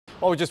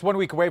Well, we're just 1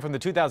 week away from the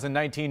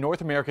 2019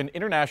 North American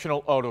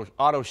International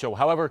Auto Show.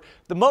 However,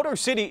 the Motor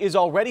City is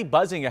already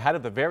buzzing ahead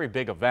of the very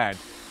big event.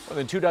 More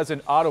than 2 dozen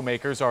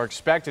automakers are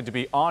expected to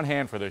be on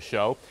hand for this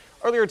show.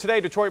 Earlier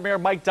today, Detroit Mayor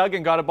Mike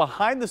Duggan got a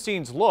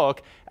behind-the-scenes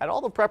look at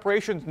all the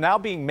preparations now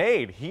being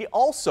made. He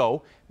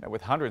also met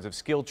with hundreds of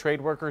skilled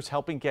trade workers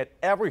helping get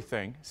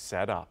everything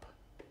set up.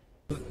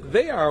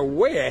 They are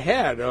way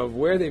ahead of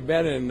where they've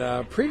been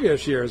in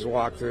previous years'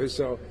 walkthroughs.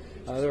 So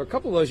there were a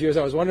couple of those years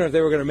I was wondering if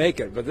they were going to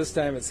make it, but this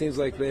time it seems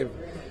like they've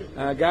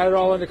got it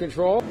all under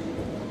control.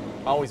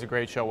 Always a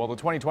great show. Well, the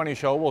 2020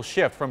 show will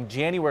shift from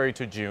January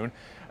to June.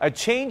 A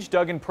change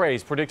Duggan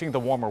praised, predicting the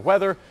warmer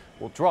weather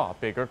will draw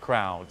bigger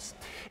crowds.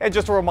 And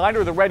just a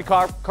reminder, the Red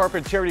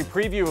Carpet Charity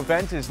Preview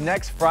event is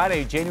next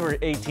Friday, January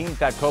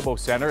 18th at Cobo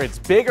Center. It's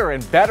bigger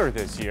and better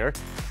this year.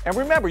 And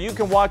remember, you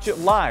can watch it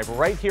live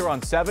right here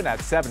on 7 at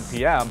 7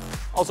 p.m.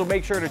 Also,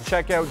 make sure to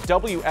check out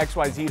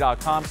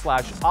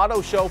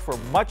WXYZ.com/auto show for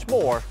much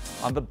more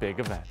on the big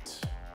event.